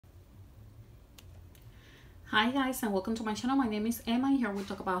Hi guys, and welcome to my channel. My name is Emma, and here we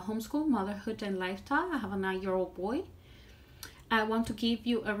talk about homeschool, motherhood, and lifestyle. I have a 9-year-old boy. I want to give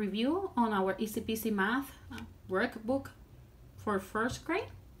you a review on our Easy Peasy Math workbook for first grade.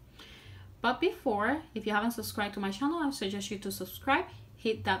 But before, if you haven't subscribed to my channel, I suggest you to subscribe.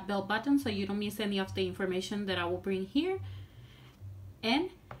 Hit that bell button so you don't miss any of the information that I will bring here. And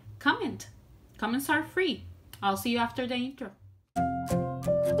comment. Comments are free. I'll see you after the intro.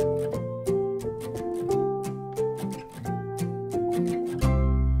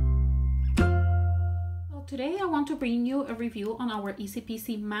 Today I want to bring you a review on our Easy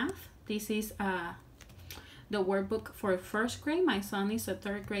Peasy Math. This is the workbook for first grade. My son is a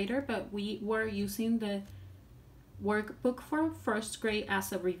third grader, but we were using the workbook for first grade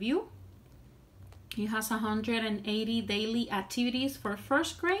as a review. It has 180 daily activities for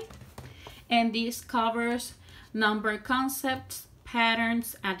first grade, and this covers number concepts,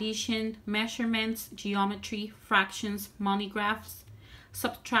 patterns, addition, measurements, geometry, fractions, money graphs,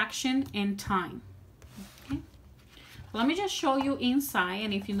 subtraction, and time. Let me just show you inside,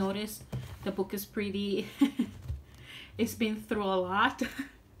 and if you notice, the book is pretty it's been through a lot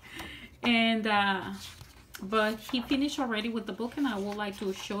and but he finished already with the book, and I would like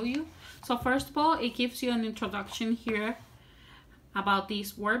to show you. So first of all, it gives you an introduction here about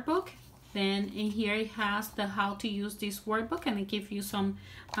this workbook. Then in here it has the how to use this workbook, and it gives you some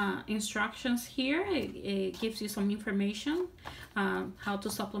instructions here. It gives you some information, how to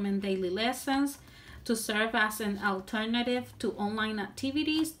supplement daily lessons, to serve as an alternative to online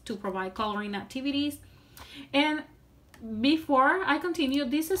activities, to provide coloring activities. And before I continue,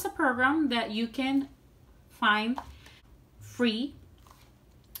 this is a program that you can find free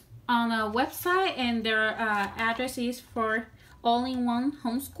on a website, and their address is for all-in-one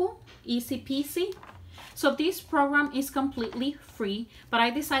homeschool, Easy Peasy. So this program is completely free, but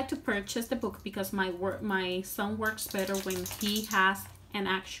I decided to purchase the book because my son works better when he has an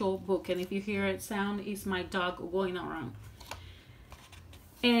actual book, and if you hear it sound, it's my dog going around.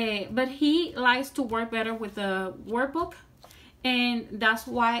 But he likes to work better with the workbook, and that's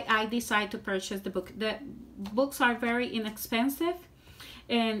why I decided to purchase the book. The books are very inexpensive,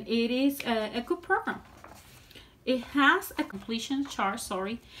 and it is a good program. It has a completion chart,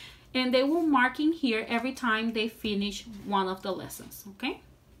 and they will mark in here every time they finish one of the lessons, okay?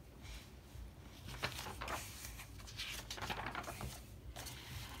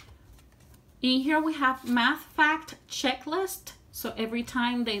 In here we have math fact checklist. So every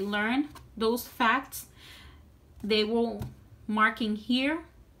time they learn those facts, they will mark in here.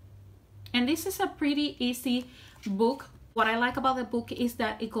 And this is a pretty easy book. What I like about the book is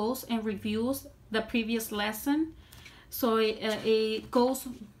that it goes and reviews the previous lesson. So it goes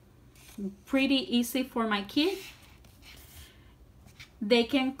pretty easy for my kid. They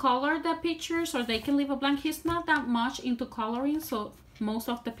can color the pictures, or they can leave a blank. He's not that much into coloring, so most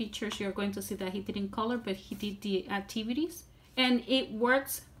of the pictures you're going to see that he didn't color, but he did the activities. And it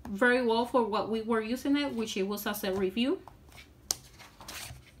works very well for what we were using it, which it was as a review.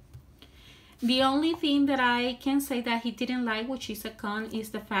 The only thing that I can say that he didn't like, which is a con, is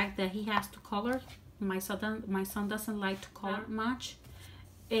the fact that he has to color. My son doesn't like to color much,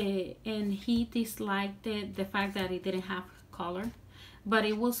 and he disliked the fact that it didn't have color. But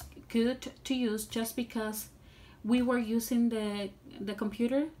it was good to use just because we were using the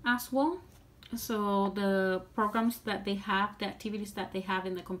computer as well. So the programs that they have, the activities that they have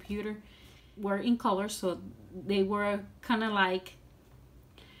in the computer were in color, so they were kind of like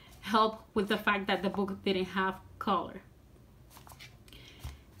help with the fact that the book didn't have color.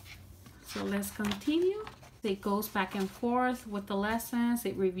 So let's continue. It goes back and forth with the lessons.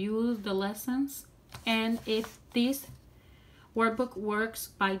 It reviews the lessons, and if this workbook works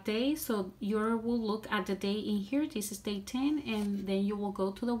by day, so you will look at the day in here. This is day 10, and then you will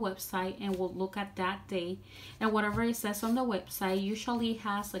go to the website and will look at that day, and whatever it says on the website usually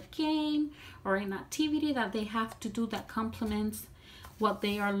has a game or an activity that they have to do that complements what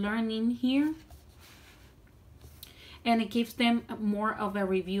they are learning here, and it gives them more of a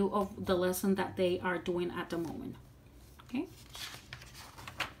review of the lesson that they are doing at the moment. Okay,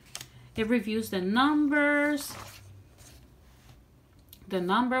 it reviews the numbers, the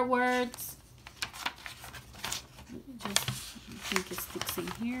number words. I think it sticks in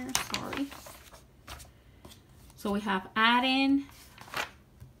here, sorry. So we have adding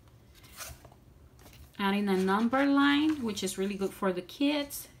a number line, which is really good for the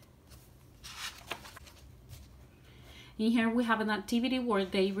kids. In here we have an activity where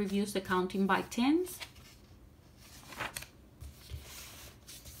they reviews the counting by tens.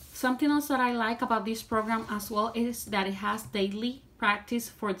 Something else that I like about this program as well is that it has daily practice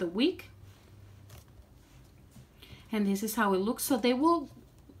for the week. And this is how it looks. So they will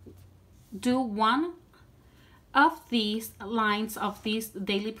do one of these lines of this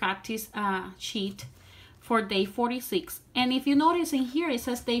daily practice sheet for day 46. And if you notice in here, it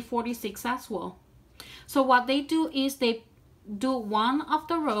says day 46 as well. So what they do is they do one of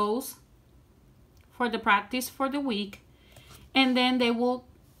the rows for the practice for the week, and then they will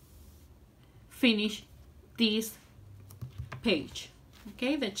finish this page,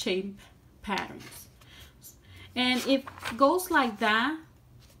 okay, the chain patterns. And it goes like that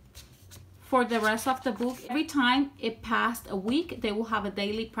for the rest of the book. Every time it passed a week, they will have a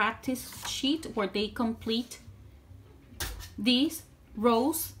daily practice sheet where they complete these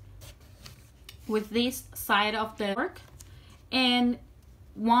rows with this side of the work. And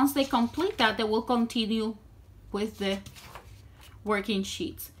once they complete that, they will continue with the working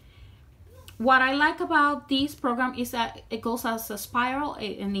sheets. What I like about this program is that it goes as a spiral,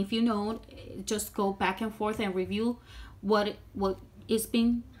 and if you know, just go back and forth and review what is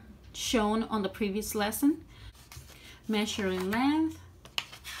being shown on the previous lesson. Measuring length,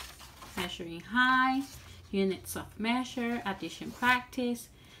 measuring height, units of measure, addition practice,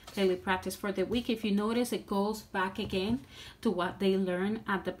 daily practice for the week. If you notice, it goes back again to what they learned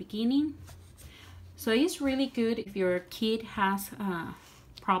at the beginning. So it's really good if your kid has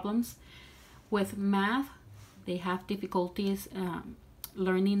problems with math, they have difficulties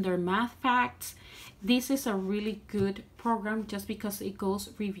learning their math facts. This is a really good program just because it goes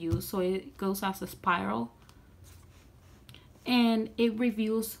reviews. So it goes as a spiral and it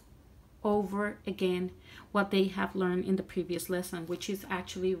reviews over again what they have learned in the previous lesson, which is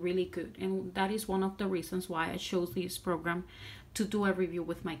actually really good. And that is one of the reasons why I chose this program to do a review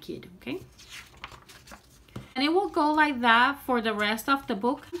with my kid, okay? And it will go like that for the rest of the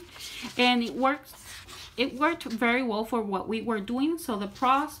book. And it worked very well for what we were doing. So the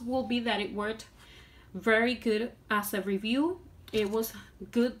pros will be that it worked very good as a review. It was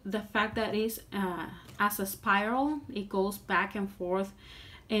good the fact that it's as a spiral. It goes back and forth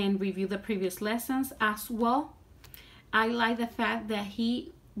and review the previous lessons as well. I like the fact that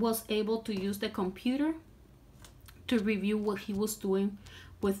he was able to use the computer to review what he was doing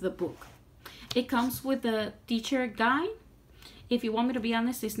with the book. It comes with the teacher guide. If you want me to be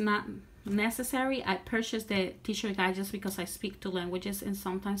honest, it's not necessary. I purchased the teacher guide just because I speak two languages, and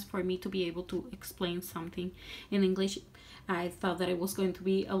sometimes for me to be able to explain something in English, I thought that it was going to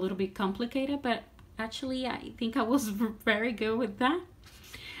be a little bit complicated, but actually I think I was very good with that.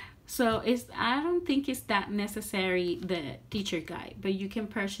 So I don't think it's that necessary, the teacher guide, but you can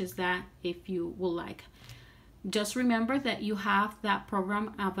purchase that if you would like. Just remember that you have that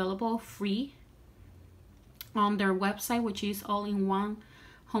program available free on their website, which is All-in-One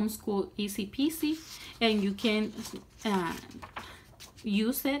Homeschool Easy Peasy, and you can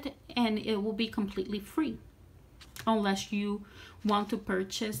use it and it will be completely free unless you want to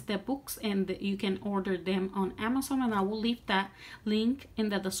purchase the books, and you can order them on Amazon, and I will leave that link in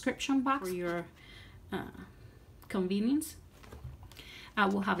the description box for your convenience. I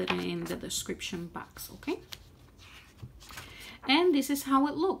will have it in the description box, okay? And this is how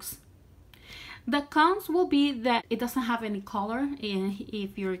it looks. The cons will be that it doesn't have any color, and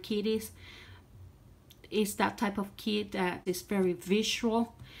if your kid is that type of kid that is very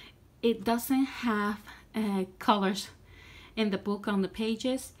visual, it doesn't have colors in the book on the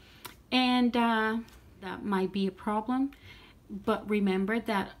pages, and that might be a problem. But remember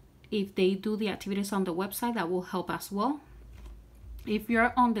that if they do the activities on the website, that will help as well. If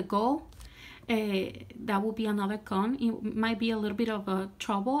you're on the go, that will be another con. It might be a little bit of a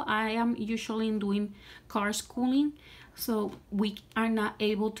trouble. I am usually doing car schooling, so we are not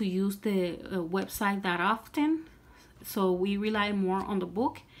able to use the website that often, so we rely more on the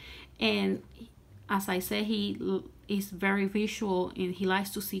book. And as I said, he is very visual and he likes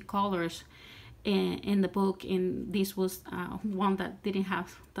to see colors in the book, and this was one that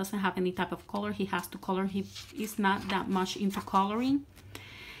doesn't have any type of color. He has to color. He is not that much into coloring,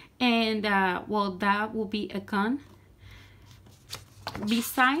 and well, that will be a con.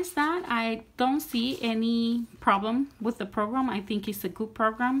 Besides that, I don't see any problem with the program. I think it's a good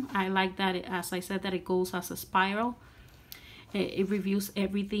program. I like that as I said, that it goes as a spiral. It reviews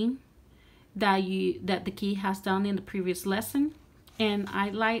everything that the kid has done in the previous lesson, and I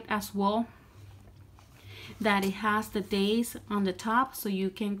like as well that it has the days on the top, so you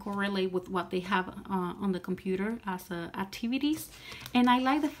can correlate with what they have on the computer as activities. And I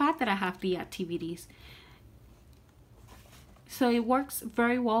like the fact that I have the activities, so it works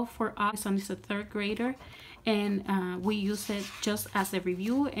very well for us. And it's a third grader, and we use it just as a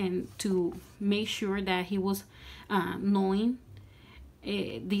review and to make sure that he was knowing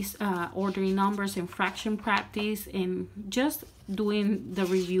these ordering numbers and fraction practice, and just doing the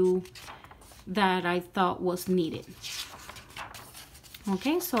review that I thought was needed.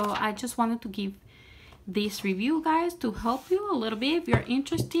 Okay, so I just wanted to give this review, guys, to help you a little bit. If you're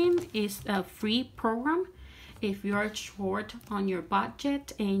interested, it's a free program. If you're short on your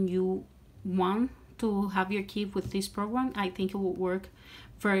budget and you want to have your kid with this program, I think it will work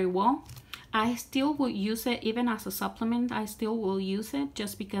very well. I still will use it even as a supplement. I still will use it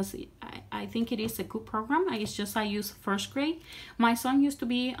just because I think it is a good program. It's just I use first grade. My son used to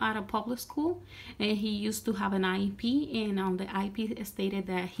be at a public school and he used to have an IEP, and on the IEP stated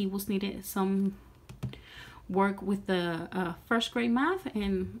that he was needed some work with the first grade math,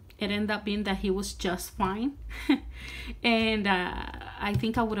 and it ended up being that he was just fine. And I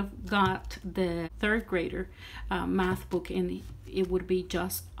think I would have got the third grader math book, and it would be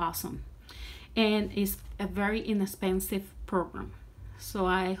just awesome. And it's a very inexpensive program. So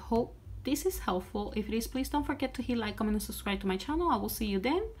I hope this is helpful. If it is, please don't forget to hit like, comment, and subscribe to my channel. I will see you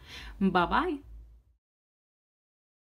then. Bye bye.